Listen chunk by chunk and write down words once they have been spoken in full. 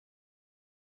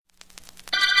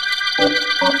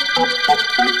Well,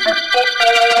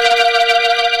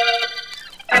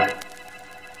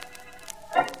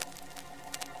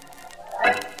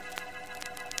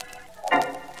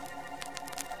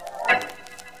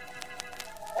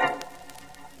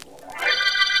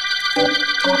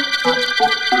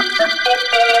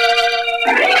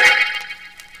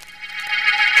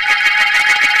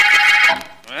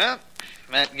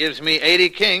 that gives me 80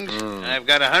 kings. I've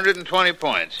got 120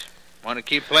 points. Want to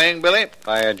keep playing, Billy? If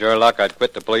I had your luck, I'd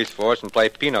quit the police force and play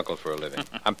pinochle for a living.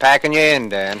 I'm packing you in,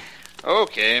 Dan.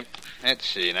 Okay. Let's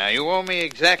see. Now, you owe me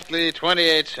exactly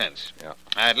 28 cents. Yeah.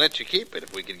 I'd let you keep it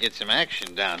if we could get some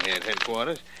action down here at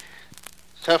headquarters.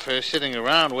 It's tougher sitting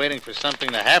around waiting for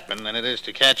something to happen than it is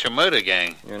to catch a murder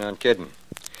gang. You're not kidding.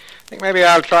 I think maybe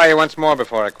I'll try you once more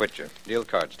before I quit you. Deal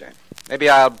cards, Dan. Maybe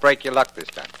I'll break your luck this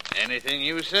time. Anything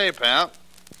you say, pal.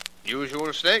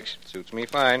 Usual stakes? Suits me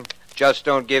fine. Just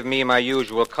don't give me my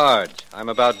usual cards. I'm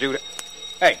about due to...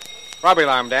 Hey, robbery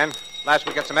alarm, Dan. Last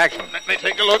we got some action. Let me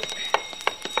take a look.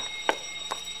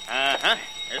 Uh-huh.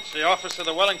 It's the office of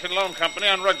the Wellington Loan Company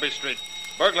on Rugby Street.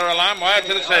 Burglar alarm wired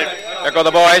to the safe. There go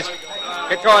the boys.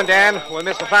 Get going, Dan. We'll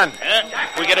miss the fun. Yeah,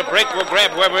 if we get a break, we'll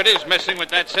grab whoever it is messing with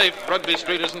that safe. Rugby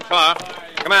Street isn't far.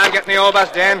 Come on, get in the old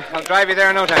bus, Dan. I'll drive you there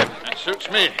in no time. That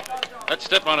suits me. Let's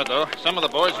step on it, though. Some of the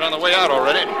boys are on the way out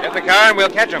already. Get in the car and we'll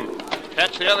catch them.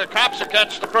 Catch the other cops or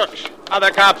catch the crooks?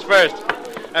 Other cops first.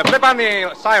 Flip on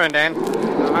the siren, Dan.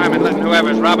 No harm in letting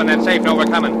whoever's robbing that safe know we're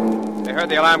coming. They heard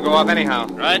the alarm go off anyhow.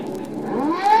 Right.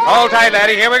 Hold tight,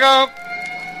 laddie. Here we go.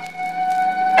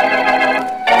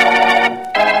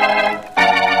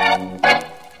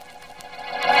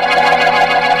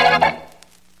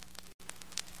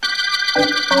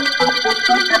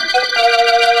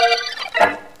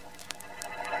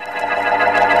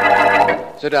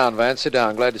 Sit down, Vance. Sit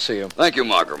down. Glad to see you. Thank you,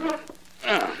 Markham.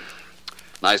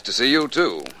 Nice to see you,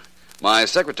 too. My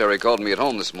secretary called me at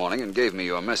home this morning and gave me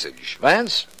your message.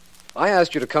 Vance, I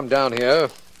asked you to come down here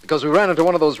because we ran into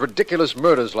one of those ridiculous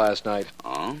murders last night.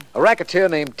 Oh? A racketeer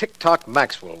named Tock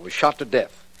Maxwell was shot to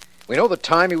death. We know the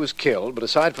time he was killed, but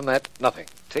aside from that, nothing.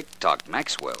 Tock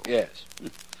Maxwell? Yes.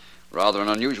 Rather an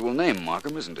unusual name,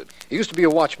 Markham, isn't it? He used to be a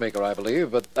watchmaker, I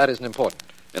believe, but that isn't important.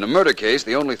 In a murder case,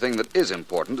 the only thing that is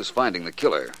important is finding the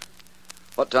killer.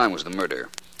 What time was the murder?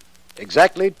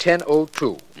 Exactly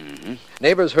 10:02. Mm-hmm.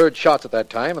 Neighbors heard shots at that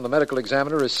time, and the medical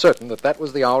examiner is certain that that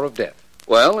was the hour of death.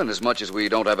 Well, inasmuch as we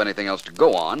don't have anything else to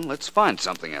go on, let's find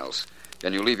something else.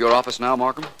 Can you leave your office now,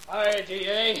 Markham? Hi,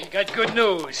 D.A. Got good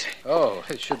news. Oh,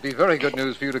 it should be very good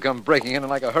news for you to come breaking in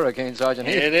like a hurricane, Sergeant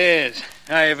Heath. It is.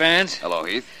 Hi, Vance. Hello,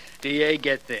 Heath. D.A.,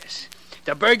 get this.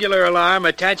 The burglar alarm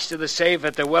attached to the safe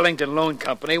at the Wellington Loan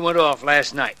Company went off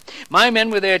last night. My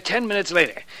men were there 10 minutes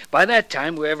later. By that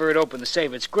time, whoever had opened the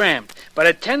safe had scrammed. But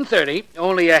at 10:30,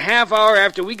 only a half hour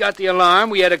after we got the alarm,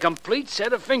 we had a complete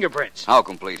set of fingerprints. How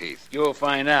complete, Heath? You'll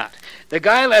find out. The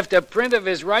guy left a print of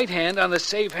his right hand on the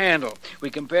safe handle.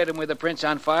 We compared him with the prints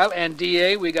on file, and,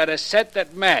 D.A., we got a set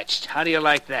that matched. How do you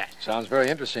like that? Sounds very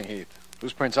interesting, Heath.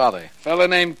 Whose prints are they? Fella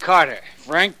named Carter.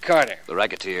 Frank Carter. The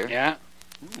racketeer? Yeah?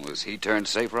 Was he turned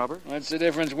safe robber? What's the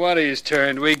difference what he's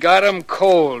turned? We got him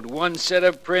cold. One set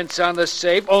of prints on the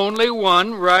safe, only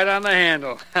one, right on the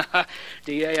handle.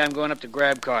 D.A., I'm going up to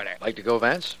grab Carter. Like to go,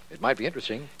 Vance? It might be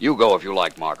interesting. You go if you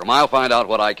like, Markham. I'll find out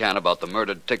what I can about the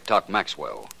murdered Tock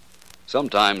Maxwell.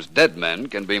 Sometimes dead men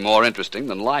can be more interesting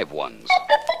than live ones.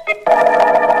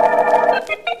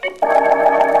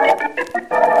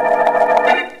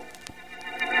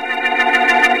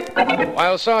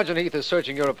 While Sergeant Heath is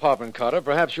searching your apartment, Carter,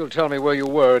 perhaps you'll tell me where you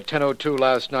were at 10:02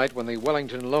 last night when the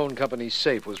Wellington Loan Company's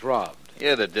safe was robbed.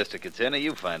 You're the district attorney.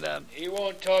 You find out. He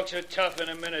won't talk so tough in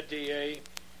a minute, D.A.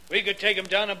 We could take him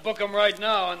down and book him right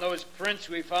now on those prints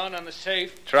we found on the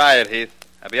safe. Try it, Heath.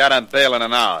 I'll be out on bail in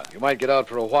an hour. You might get out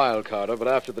for a while, Carter, but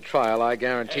after the trial, I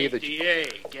guarantee that you... D.A.,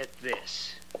 get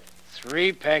this.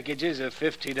 3 packages of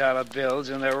 $50 bills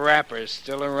and the wrappers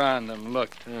still around them.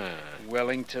 Look,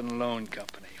 Wellington Loan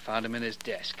Company. Found him in his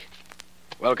desk.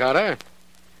 Well, Carter,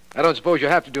 I don't suppose you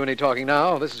have to do any talking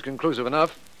now. This is conclusive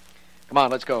enough. Come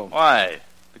on, let's go. Why?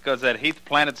 Because that Heath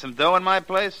planted some dough in my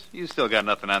place? You still got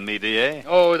nothing on me, D.A.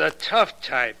 Oh, the tough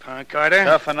type, huh, Carter?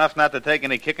 Tough enough not to take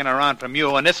any kicking around from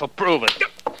you, and this'll prove it.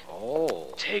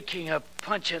 Oh. Taking a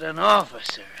punch at an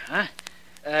officer, huh?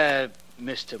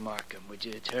 Mr. Markham, would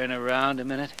you turn around a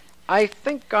minute? I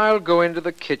think I'll go into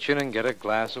the kitchen and get a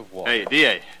glass of water. Hey,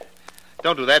 D.A.,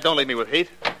 don't do that. Don't leave me with Heath.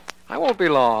 I won't be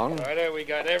long. Carter, we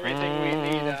got everything we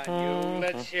need on you.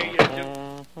 Let's hear you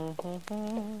do...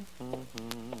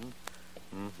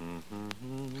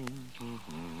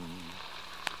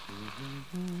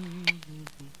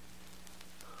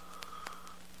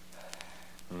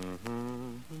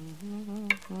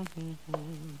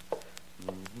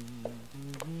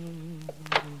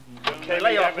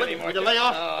 off. Will you lay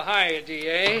off? Oh, hiya,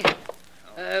 D.A.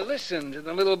 Listen to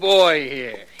the little boy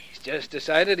here. He's just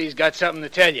decided he's got something to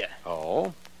tell you.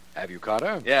 Oh? Have you caught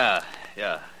her? Yeah.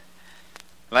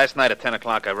 Last night at 10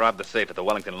 o'clock, I robbed the safe at the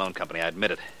Wellington Loan Company. I admit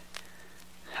it.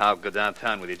 I'll go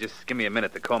downtown with you. Just give me a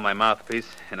minute to comb my mouthpiece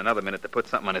and another minute to put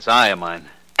something on this eye of mine.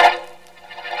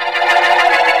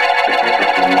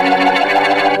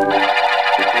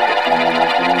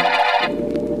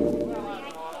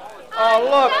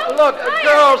 Oh, look,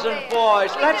 girls and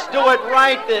boys, let's do it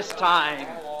right this time.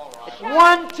 It's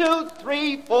 1, 2,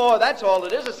 3, 4. That's all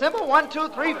it is. A simple 1, 2,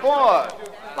 3, 4.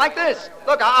 Like this.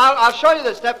 Look, I'll show you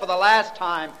the step for the last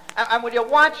time. And will you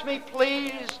watch me,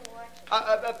 please?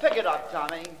 Pick it up,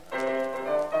 Tommy.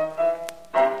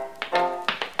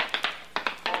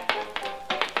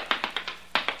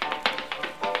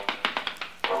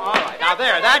 All right, now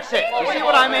there, that's it. You see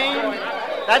what I mean?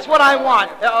 That's what I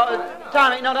want.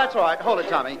 Tommy, no, that's all right. Hold it,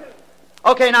 Tommy.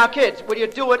 Okay, now, kids, will you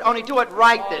do it? Only do it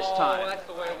right this time. That's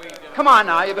the way we do it. Come on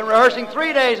now, you've been rehearsing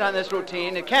 3 days on this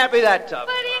routine. It can't be that tough.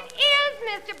 But it is,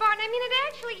 Mr. Barton. I mean, it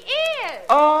actually is.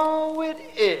 Oh, it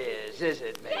is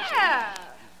it, Mason? Yeah.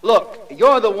 Look,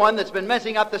 you're the one that's been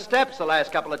messing up the steps the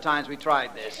last couple of times we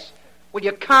tried this. Will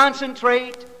you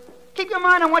concentrate? Keep your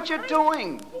mind on what you're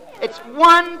doing. It's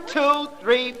 1, 2,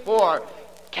 3, 4.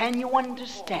 Can you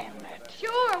understand that?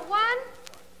 Sure. 1,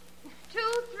 2,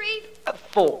 3,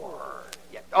 4.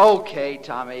 Yeah. Okay,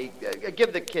 Tommy.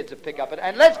 Give the kids a pick-up,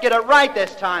 and let's get it right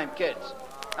this time, kids.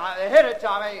 Hit it,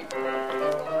 Tommy.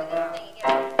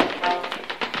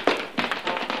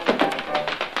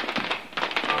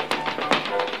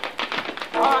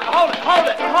 Hold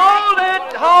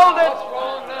it. What's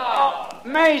wrong now?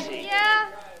 Maisie. Yeah?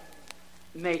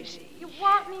 Maisie. You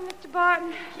want me, Mr.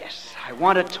 Barton? Yes, I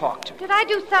want to talk to you. Did I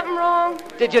do something wrong?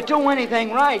 Did you do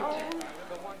anything right?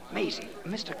 Maisie,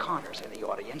 Mr. Connor's in the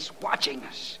audience watching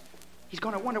us. He's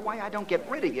going to wonder why I don't get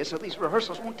rid of you so these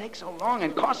rehearsals won't take so long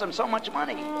and cost him so much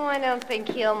money. Oh, I don't think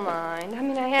he'll mind. I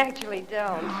mean, I actually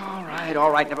don't.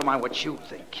 All right. Never mind what you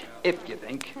think. If you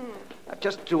think.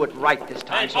 Just do it right this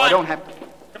time so I don't have to...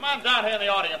 Come on down here in the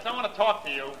audience. I want to talk to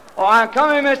you. Oh, I'm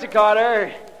coming, Mr.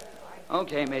 Carter.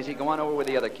 Okay, Maisie, go on over with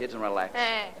the other kids and relax.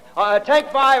 Hey. Take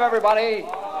 5, everybody.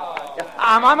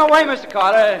 I'm on my way, Mr.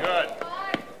 Carter. Good.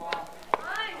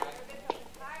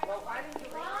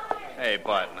 Hey,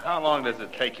 Barton, how long does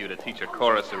it take you to teach a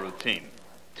chorus a routine?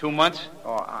 2 months?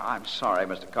 Oh, I'm sorry,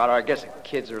 Mr. Carter. I guess the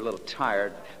kids are a little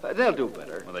tired. They'll do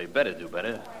better. Well, they better do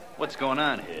better. What's going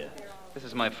on here? This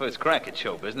is my first crack at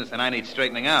show business, and I need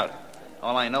straightening out.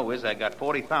 All I know is I got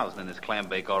 40,000 in this clam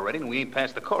bake already, and we ain't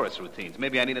past the chorus routines.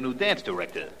 Maybe I need a new dance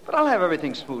director. But I'll have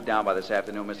everything smoothed down by this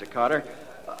afternoon, Mr. Carter.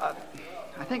 I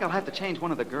think I'll have to change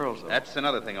one of the girls, though. That's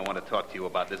another thing I want to talk to you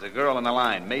about. There's a girl in the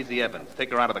line, Maisie Evans. Take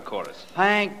her out of the chorus.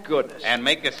 Thank goodness. And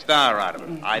make a star out of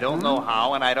her. I don't know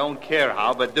how, and I don't care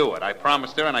how, but do it. I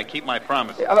promised her, and I keep my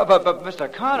promise. But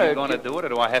Mr. Carter... Are you going to do it, or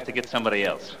do I have to get somebody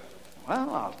else?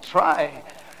 Well, I'll try.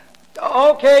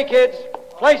 Okay, kids.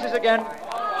 Places again.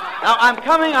 Now, I'm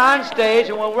coming on stage,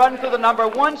 and we'll run through the number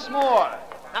once more.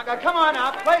 Now, come on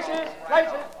now. Places.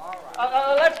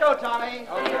 Let's go, Tommy.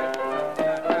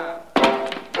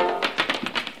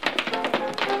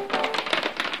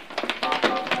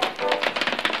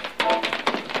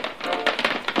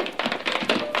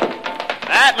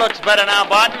 That looks better now,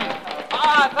 Barton.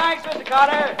 Thanks, Mr.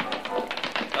 Carter.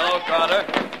 Hello, Carter.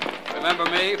 Remember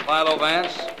me, Philo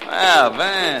Vance? Well,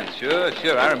 Vance,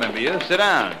 sure, I remember you. Sit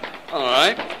down. All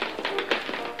right.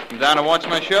 Come down to watch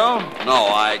my show?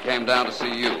 No, I came down to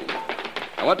see you.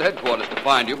 I went to headquarters to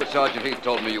find you, but Sergeant Heath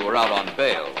told me you were out on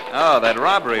bail. Oh, that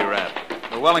robbery rap.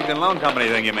 The Wellington Loan Company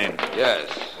thing, you mean? Yes.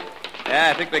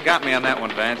 Yeah, I think they got me on that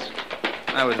one, Vance.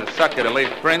 I was a sucker to leave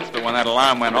prints, but when that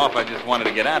alarm went off, I just wanted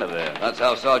to get out of there. That's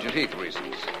how Sergeant Heath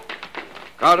reasons.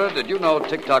 Carter, did you know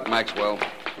Tock Maxwell?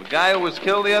 The guy who was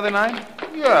killed the other night?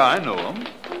 Yeah, I know him.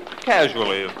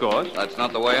 Casually, of course. That's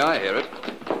not the way I hear it.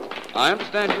 I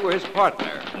understand you were his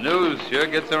partner. News sure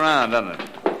gets around, doesn't it?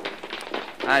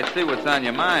 I see what's on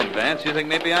your mind, Vance. You think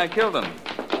maybe I killed him?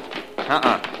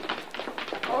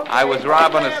 I was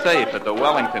robbing a safe at the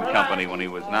Wellington Company when he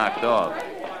was knocked off.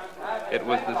 It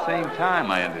was the same time,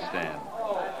 I understand.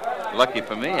 Lucky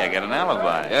for me, I got an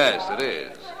alibi. Yes, it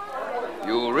is.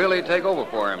 You really take over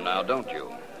for him now, don't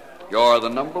you? You're the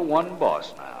 #1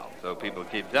 boss now. So people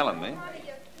keep telling me.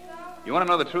 You want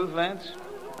to know the truth, Vance?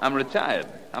 I'm retired.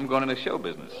 I'm going into show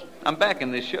business. I'm back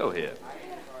in this show here.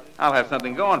 I'll have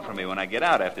something going for me when I get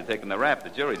out after taking the rap the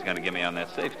jury's going to give me on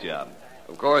that safe job.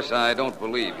 Of course, I don't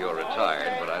believe you're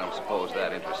retired, but I don't suppose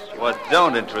that interests you. What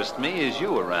don't interest me is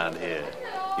you around here.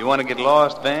 You want to get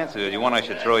lost, Vance, or you want I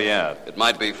should throw you out? It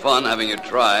might be fun having you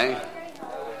try.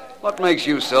 What makes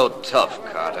you so tough,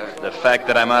 Carter? The fact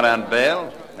that I'm out on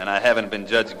bail, and I haven't been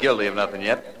judged guilty of nothing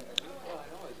yet.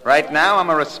 Right now,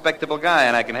 I'm a respectable guy,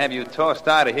 and I can have you tossed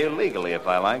out of here legally if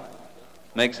I like.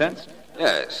 Make sense?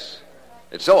 Yes.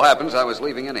 It so happens I was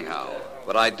leaving anyhow,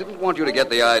 but I didn't want you to get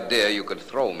the idea you could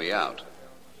throw me out.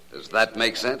 Does that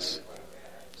make sense?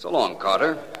 So long,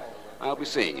 Carter. I'll be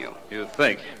seeing you. You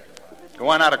think. Go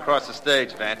on out across the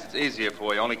stage, Vance. It's easier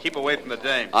for you. Only keep away from the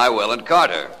dame. I will. And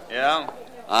Carter. Yeah?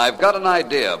 I've got an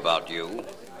idea about you,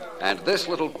 and this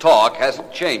little talk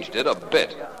hasn't changed it a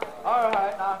bit. All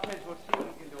right, now, kids, we'll see what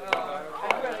we can do.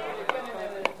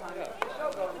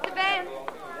 Mr. Vance.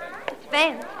 Mr.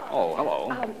 Vance. Oh, hello.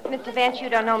 Mr. Vance, you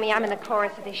don't know me. I'm in the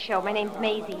chorus of this show. My name's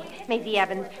Maisie. Maisie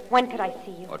Evans. When could I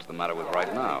see you? What's the matter with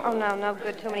right now? Oh, no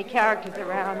good. Too many characters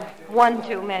around. One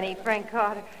too many, Frank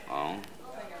Carter. Oh?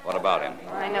 What about him?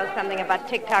 I know something about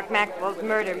Tick-Tock Maxwell's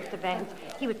murder, Mr. Vance.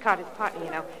 He was Carter's partner,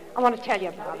 you know. I want to tell you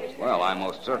about it. Well, I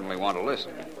most certainly want to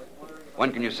listen.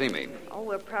 When can you see me? Oh,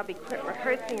 we'll probably quit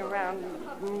rehearsing around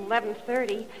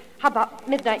 11:30. How about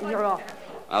midnight in your office?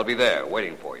 I'll be there,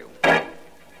 waiting for you.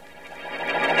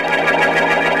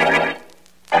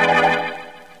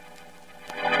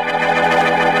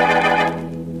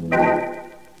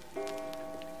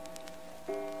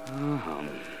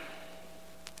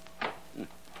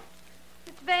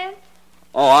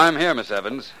 Oh, I'm here, Miss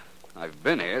Evans. I've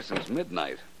been here since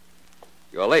midnight.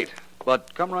 You're late,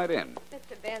 but come right in.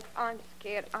 Mr. Vance, I'm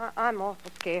scared. I'm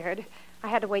awful scared. I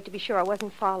had to wait to be sure I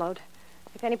wasn't followed.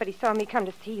 If anybody saw me come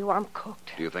to see you, I'm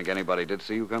cooked. Do you think anybody did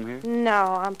see you come here?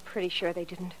 No, I'm pretty sure they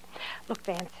didn't. Look,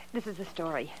 Vance, this is the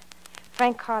story.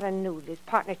 Frank Carter knew his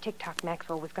partner, Tick-Tock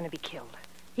Maxwell, was going to be killed.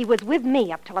 He was with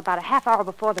me up till about a half hour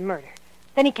before the murder.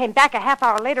 Then he came back a half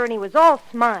hour later, and he was all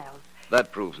smiles.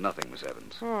 That proves nothing, Miss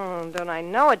Evans. Don't I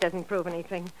know it doesn't prove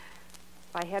anything?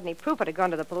 If I had any proof, I'd have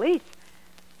gone to the police.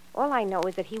 All I know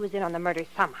is that he was in on the murder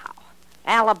somehow.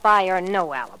 Alibi or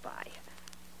no alibi.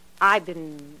 I've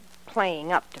been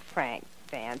playing up to Frank,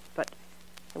 Vance, but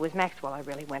it was Maxwell I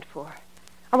really went for.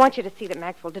 I want you to see that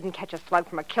Maxwell didn't catch a slug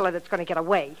from a killer that's going to get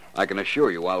away. I can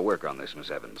assure you I'll work on this, Miss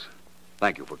Evans.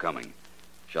 Thank you for coming.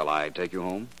 Shall I take you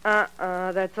home?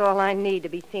 That's all I need to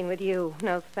be seen with you.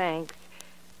 No thanks.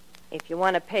 If you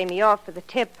want to pay me off for the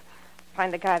tip,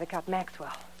 find the guy that got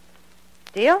Maxwell.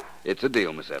 Deal? It's a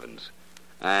deal, Miss Evans.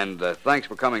 And thanks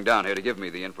for coming down here to give me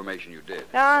the information you did.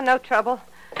 No trouble.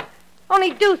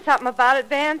 Only do something about it,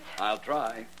 Vance. I'll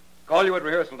try. Call you at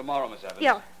rehearsal tomorrow, Miss Evans.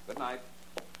 Yeah. Good night.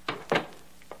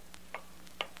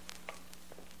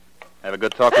 Have a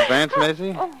good talk with Vance,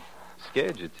 Maisie? Oh.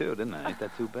 Scared you, too, didn't I? Ain't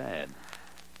that too bad?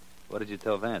 What did you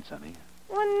tell Vance, honey?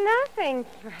 Well, nothing,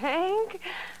 Frank.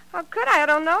 How could I? I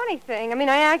don't know anything. I mean,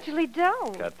 I actually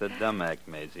don't. Got the dumb act,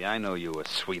 Maisie. I know you were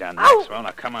sweet on Oh. Maxwell.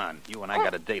 Now, come on. You and I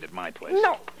got a date at my place.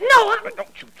 No. But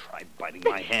don't you try biting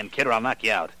my hand, kid, or I'll knock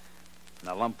you out. And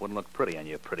a lump wouldn't look pretty on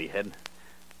your pretty head.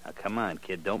 Now, come on,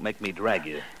 kid. Don't make me drag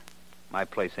you. My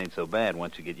place ain't so bad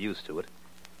once you get used to it.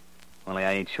 Only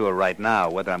I ain't sure right now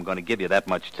whether I'm going to give you that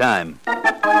much time.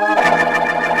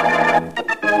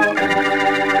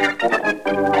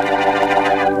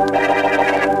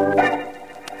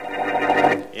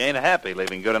 You ain't happy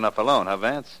leaving good enough alone, huh,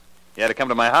 Vance? You had to come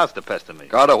to my house to pester me.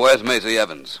 Carter, where's Maisie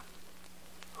Evans?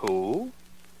 Who?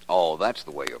 Oh, that's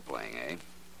the way you're playing, eh?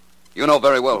 You know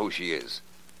very well who she is.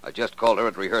 I just called her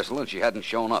at rehearsal and she hadn't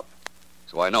shown up.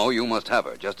 So I know you must have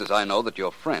her, just as I know that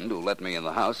your friend who let me in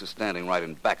the house is standing right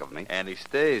in back of me. And he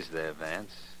stays there,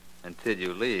 Vance. Until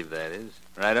you leave, that is.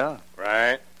 Right on?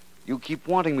 Right. You keep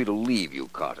wanting me to leave you,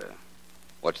 Carter.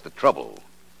 What's the trouble?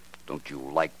 Don't you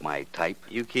like my type?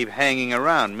 You keep hanging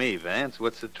around me, Vance.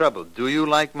 What's the trouble? Do you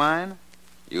like mine?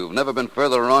 You've never been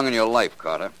further wrong in your life,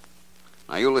 Carter.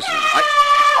 Now, you listen.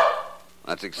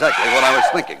 That's exactly what I was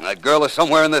thinking. That girl is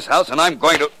somewhere in this house, and I'm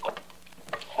going to...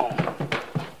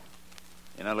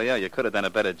 You know, Leo, you could have done a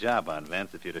better job on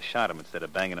Vance if you'd have shot him instead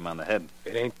of banging him on the head.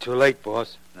 It ain't too late,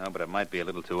 boss. No, but it might be a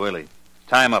little too early.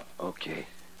 Tie him up. Okay.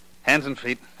 Hands and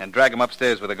feet, and drag him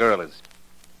upstairs where the girl is.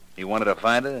 You wanted to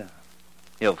find her?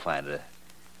 He'll find her.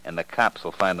 And the cops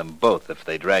will find them both if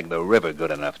they drag the river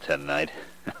good enough tonight.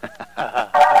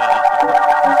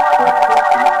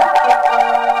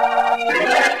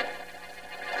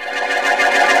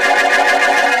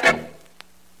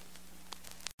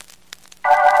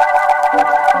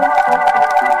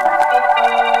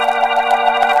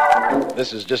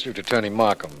 This is District Attorney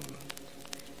Markham.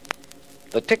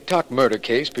 The Tick-Tock murder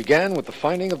case began with the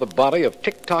finding of the body of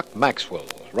Tick-Tock Maxwell,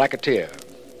 racketeer.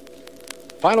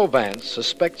 Philo Vance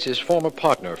suspects his former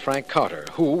partner, Frank Carter,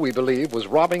 who, we believe, was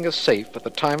robbing a safe at the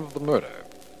time of the murder.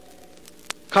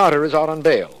 Carter is out on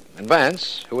bail, and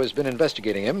Vance, who has been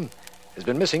investigating him, has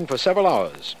been missing for several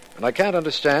hours, and I can't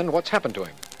understand what's happened to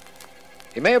him.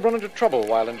 He may have run into trouble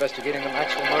while investigating the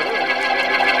Maxwell murder.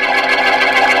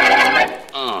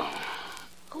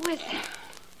 Who is it?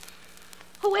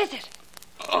 Who is it?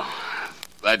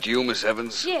 That you, Miss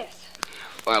Evans? Yes.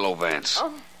 Philo Vance.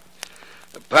 Oh.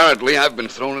 Apparently, I've been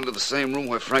thrown into the same room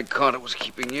where Frank Carter was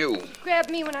keeping you. Grabbed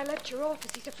me when I left your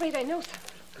office. He's afraid I know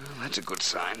something. Well, that's a good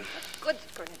sign. What good's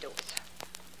it going to do us?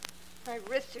 My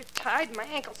wrists are tied, my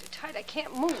ankles are tied. I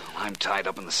can't move. I'm tied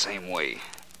up in the same way.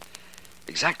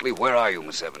 Exactly where are you,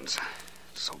 Miss Evans?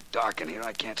 It's so dark in here,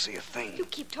 I can't see a thing. You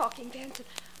keep talking, Vance, and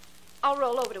I'll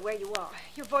roll over to where you are.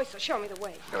 Your voice will show me the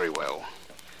way. Very well.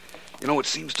 You know, it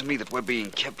seems to me that we're being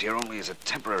kept here only as a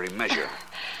temporary measure.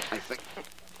 I think...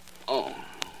 Oh,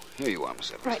 here you are,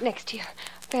 Miss Evans. Right next to you.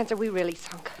 Vance, are we really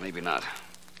sunk? Maybe not.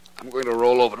 I'm going to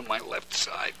roll over to my left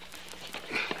side.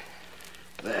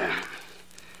 There.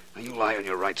 Now you lie on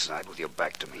your right side with your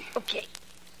back to me. Okay.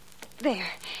 There.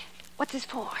 What's this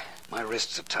for? My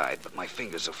wrists are tied, but my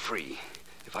fingers are free.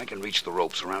 If I can reach the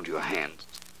ropes around your hands...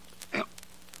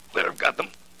 There, I've got them.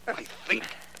 I think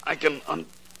I can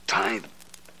untie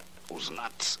those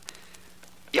knots.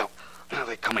 Yeah, now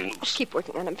they're coming loose. Keep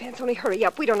working on them, Vance. Only hurry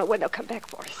up. We don't know when they'll come back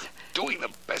for us. Doing the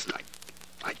best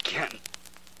I can.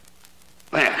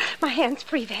 There. My hand's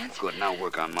free, Vance. Good, now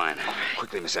work on mine.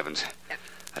 Quickly, Miss Evans.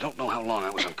 I don't know how long I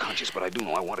was unconscious, but I do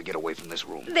know I want to get away from this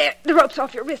room. There, the rope's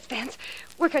off your wrist, Vance.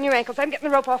 Work on your ankles. I'm getting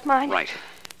the rope off mine. Right.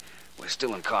 We're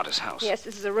still in Carter's house. Yes,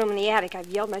 this is a room in the attic. I've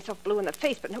yelled myself blue in the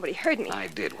face, but nobody heard me. I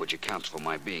did, which accounts for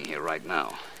my being here right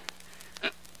now.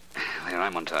 There,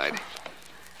 I'm untied.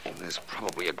 There's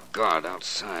probably a guard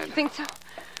outside. You think so?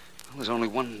 Well, there's only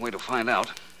one way to find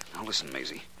out. Now listen,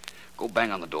 Maisie. Go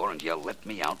bang on the door and yell, "Let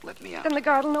me out, let me out." Then the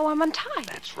guard will know I'm untied.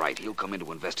 That's right. He'll come in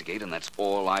to investigate, and that's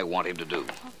all I want him to do.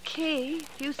 Okay,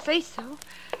 if you say so.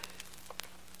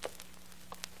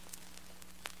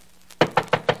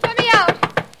 Let me out!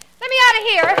 Let me out of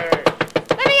here! Hey.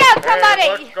 Let me out, somebody! Hey,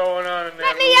 what's going on in there?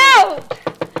 Let me out!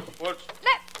 What's...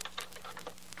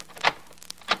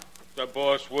 The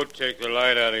boss would take the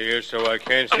light out of here so I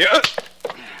can't see...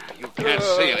 You can't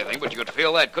see anything, but you could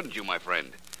feel that, couldn't you, my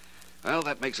friend? Well,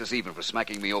 that makes us even for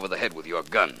smacking me over the head with your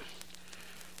gun.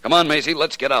 Come on, Maisie,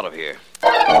 let's get out of here.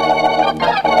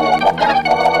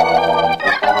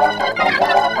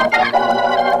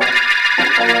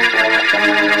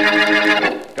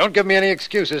 Don't give me any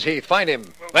excuses, Heath. Find him.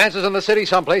 Vance is in the city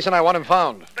someplace, and I want him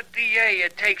found. But, DA,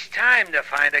 it takes time to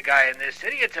find a guy in this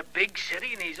city. It's a big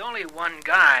city, and he's only one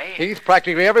guy. Heath,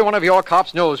 practically every one of your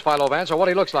cops knows Philo Vance or what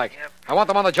he looks like. Yep. I want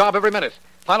them on the job every minute.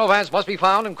 Philo Vance must be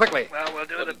found, and quickly. Well, we'll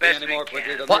do Couldn't the best be we any more can.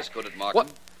 quickly than What? this, could it, Markham?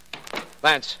 What?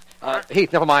 Vance.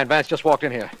 Heath, never mind. Vance just walked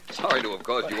in here. Sorry to have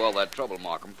caused you all that trouble,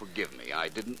 Markham. Forgive me. I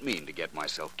didn't mean to get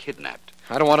myself kidnapped.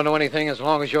 I don't want to know anything as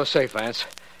long as you're safe, Vance.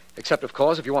 Except, of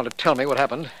course, if you want to tell me what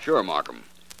happened. Sure, Markham.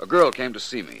 A girl came to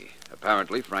see me.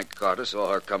 Apparently, Frank Carter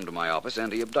saw her come to my office,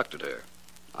 and he abducted her.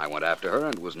 I went after her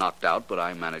and was knocked out, but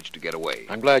I managed to get away.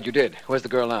 I'm glad you did. Where's the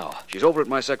girl now? She's over at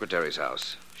my secretary's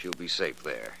house. She'll be safe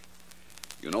there.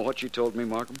 You know what she told me,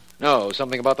 Markham? No,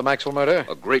 something about the Maxwell murder?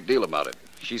 A great deal about it.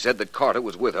 She said that Carter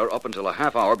was with her up until a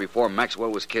half hour before Maxwell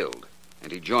was killed,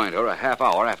 and he joined her a half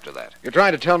hour after that. You're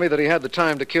trying to tell me that he had the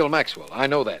time to kill Maxwell. I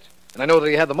know that. And I know that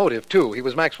he had the motive, too. He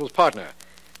was Maxwell's partner.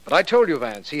 But I told you,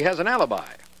 Vance, he has an alibi.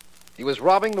 He was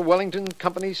robbing the Wellington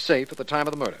Company's safe at the time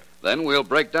of the murder. Then we'll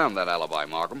break down that alibi,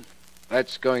 Markham.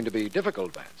 That's going to be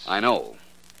difficult, Vance. I know,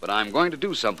 but I'm going to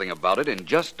do something about it in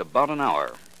just about an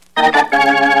hour.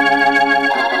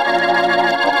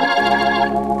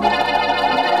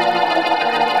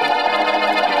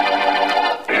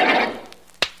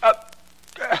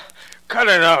 Cut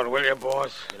it out, will you,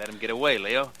 boss? You let him get away,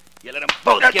 Leo. You let them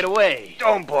both get away.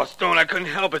 Don't, boss, don't. I couldn't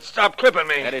help it. Stop clipping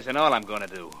me. That isn't all I'm going to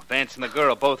do. Vance and the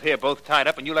girl both here, both tied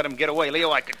up, and you let them get away.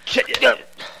 Leo, I could kill you.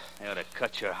 They ought to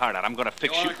cut your heart out. I'm going to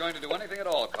fix you. You aren't going to do anything at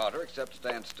all, Carter, except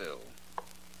stand still.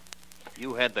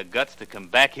 You had the guts to come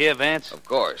back here, Vance? Of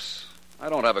course. I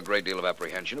don't have a great deal of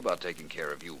apprehension about taking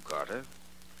care of you, Carter,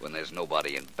 when there's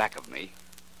nobody in back of me.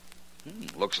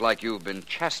 Looks like you've been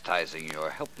chastising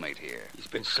your helpmate here. He's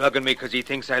been slugging me because he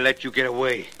thinks I let you get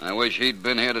away. I wish he'd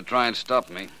been here to try and stop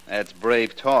me. That's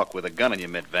brave talk with a gun in your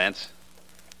mitt, Vance.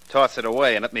 Toss it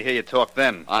away and let me hear you talk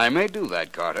then. I may do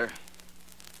that, Carter.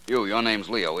 Your name's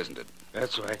Leo, isn't it?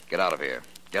 That's right. Get out of here.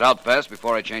 Get out fast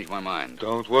before I change my mind.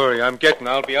 Don't worry. I'll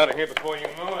be out of here before you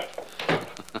know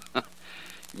it.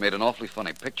 You made an awfully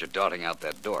funny picture darting out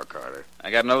that door, Carter.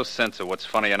 I got no sense of what's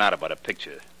funny or not about a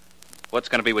picture. What's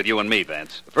going to be with you and me,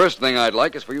 Vance? The first thing I'd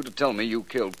like is for you to tell me you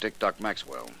killed Tock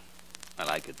Maxwell. Well,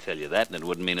 I could tell you that, and it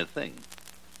wouldn't mean a thing.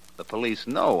 The police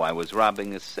know I was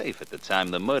robbing a safe at the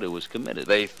time the murder was committed.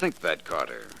 They think that,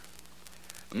 Carter.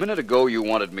 A minute ago, you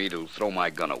wanted me to throw my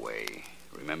gun away.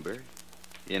 Remember?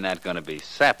 You're not going to be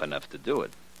sap enough to do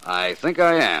it. I think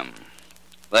I am.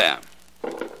 There.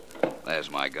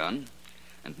 There's my gun.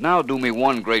 And now do me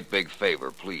one great big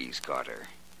favor, please, Carter.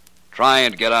 Try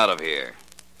and get out of here.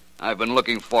 I've been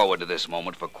looking forward to this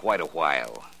moment for quite a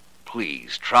while.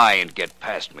 Please, try and get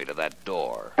past me to that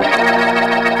door.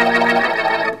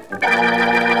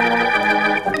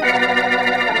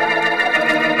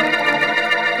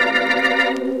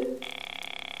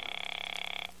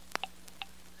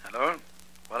 Hello?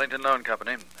 Wellington Loan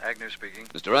Company. Agnew speaking.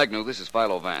 Mr. Agnew, this is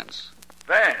Philo Vance.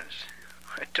 Vance?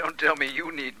 Don't tell me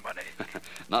you need money.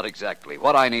 Not exactly.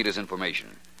 What I need is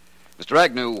information. Mr.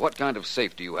 Agnew, what kind of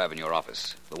safe do you have in your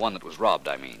office? The one that was robbed,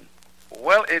 I mean.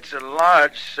 Well, it's a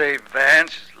large safe,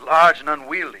 Vance. Large and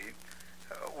unwieldy.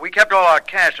 We kept all our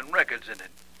cash and records in it.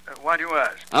 Why do you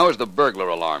ask? How is the burglar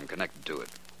alarm connected to it?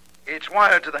 It's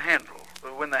wired to the handle.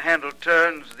 When the handle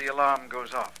turns, the alarm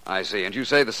goes off. I see. And you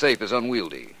say the safe is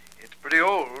unwieldy. It's pretty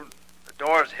old. The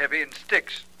door's heavy and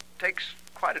sticks. Takes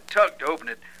quite a tug to open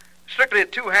it. Strictly a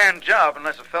two-hand job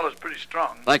unless a fellow's pretty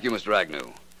strong. Thank you, Mr.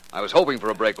 Agnew. I was hoping for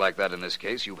a break like that in this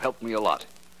case. You've helped me a lot.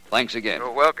 Thanks again. You're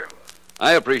welcome.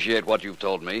 I appreciate what you've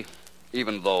told me,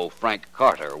 even though Frank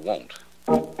Carter won't.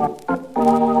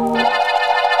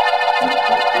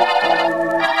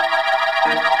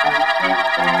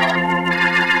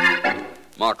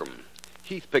 Markham,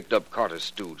 Heath picked up Carter's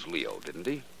stooge, Leo, didn't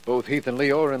he? Both Heath and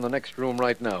Leo are in the next room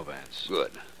right now, Vance.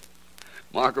 Good.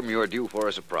 Markham, you're due for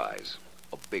a surprise.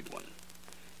 A big one.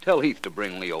 Tell Heath to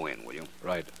bring Leo in, will you?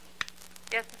 Right.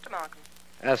 Yes, Mr. Markham.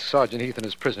 Ask Sergeant Heath and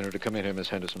his prisoner to come in here, Miss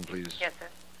Henderson, please. Yes, sir.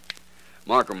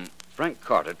 Markham, Frank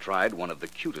Carter tried one of the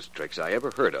cutest tricks I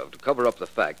ever heard of to cover up the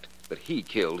fact that he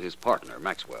killed his partner,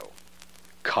 Maxwell.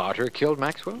 Carter killed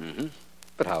Maxwell? Mm-hmm.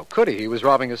 But how could he? He was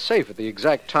robbing a safe at the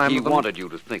exact time He of the... wanted you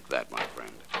to think that, my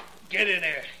friend. Get in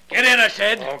there. Get in, I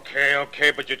said.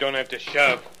 Okay, but you don't have to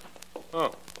shove.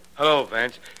 Oh, hello,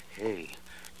 Vance. Hey,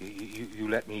 you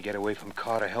let me get away from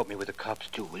Carter. Help me with the cops,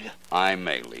 too, will you? I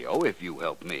may, Leo, if you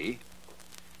help me.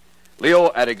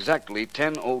 Leo, at exactly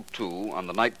 10:02 on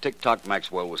the night Tock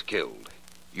Maxwell was killed,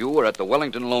 you were at the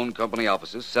Wellington Loan Company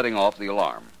offices setting off the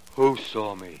alarm. Who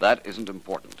saw me? That isn't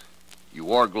important. You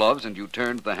wore gloves and you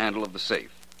turned the handle of the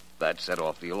safe. That set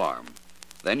off the alarm.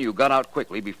 Then you got out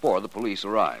quickly before the police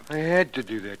arrived. I had to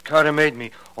do that. Carter made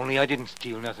me, only I didn't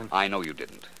steal nothing. I know you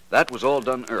didn't. That was all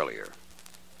done earlier.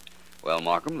 Well,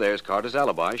 Markham, there's Carter's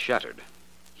alibi shattered.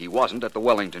 He wasn't at the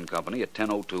Wellington Company at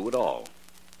 10:02 at all.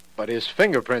 But his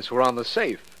fingerprints were on the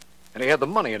safe, and he had the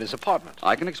money in his apartment.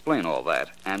 I can explain all that,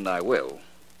 and I will,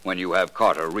 when you have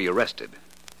Carter rearrested.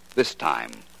 This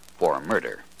time for a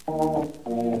murder.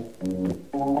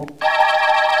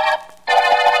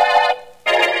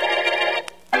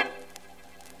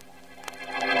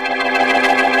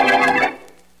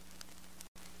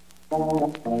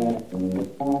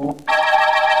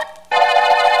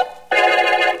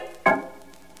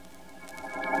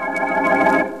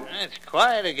 It's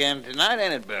quiet again tonight,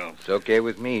 ain't it, Bill? It's okay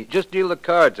with me. Just deal the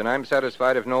cards, and I'm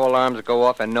satisfied if no alarms go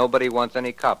off and nobody wants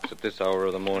any cops at this hour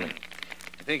of the morning.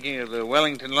 Thinking of the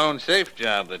Wellington Loan safe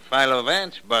job that Philo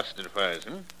Vance busted for us,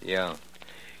 huh? Yeah.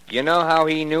 You know how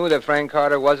he knew that Frank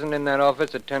Carter wasn't in that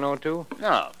office at 10:02?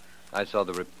 No. I saw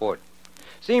the report.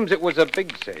 Seems it was a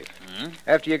big safe. Mm-hmm.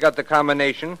 After you got the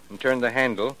combination and turned the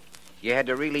handle, you had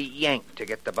to really yank to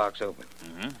get the box open.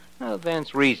 Mm-hmm. Well,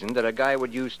 Vance reasoned that a guy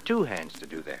would use two hands to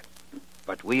do that.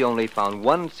 But we only found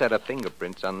one set of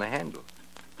fingerprints on the handle.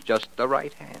 Just the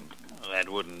right hand. Well, that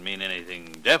wouldn't mean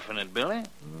anything definite, Billy.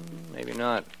 Maybe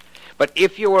not. But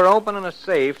if you were opening a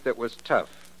safe that was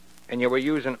tough, and you were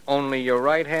using only your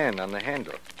right hand on the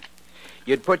handle,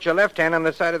 you'd put your left hand on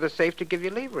the side of the safe to give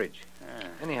you leverage.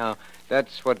 Anyhow,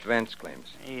 that's what Vance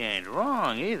claims. He ain't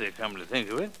wrong either, come to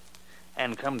think of it.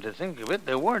 And come to think of it,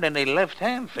 there weren't any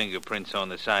left-hand fingerprints on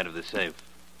the side of the safe.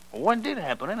 What did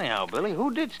happen anyhow, Billy?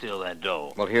 Who did steal that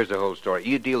dough? Well, here's the whole story.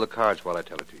 You deal the cards while I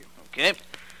tell it to you. Okay.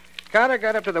 Carter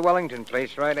got up to the Wellington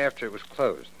place right after it was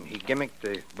closed. And he gimmicked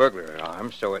the burglar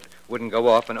alarm so it wouldn't go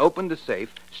off and opened the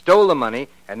safe, stole the money,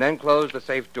 and then closed the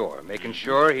safe door, making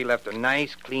sure he left a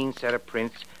nice, clean set of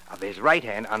prints of his right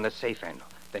hand on the safe handle.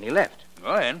 Then he left.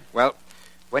 Go ahead. Well,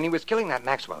 When he was killing that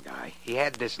Maxwell guy, he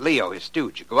had this Leo, his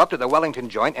stooge, go up to the Wellington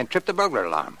joint and trip the burglar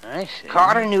alarm. I see.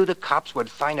 Carter knew the cops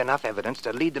would find enough evidence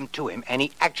to lead them to him, and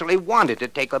he actually wanted to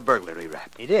take a burglary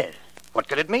rap. He did? What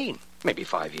could it mean? Maybe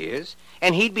 5 years.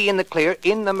 And he'd be in the clear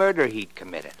in the murder he'd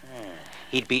committed.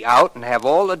 He'd be out and have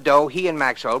all the dough he and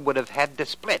Maxwell would have had to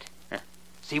split.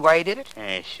 See why he did it?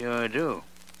 I sure do.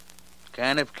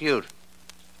 Kind of cute.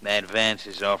 That Vance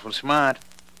is awful smart.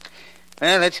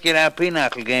 Well, let's get our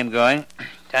pinochle game going.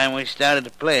 Time we started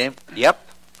to play. Yep.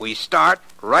 We start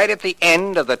right at the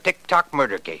end of the Tock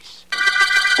murder case.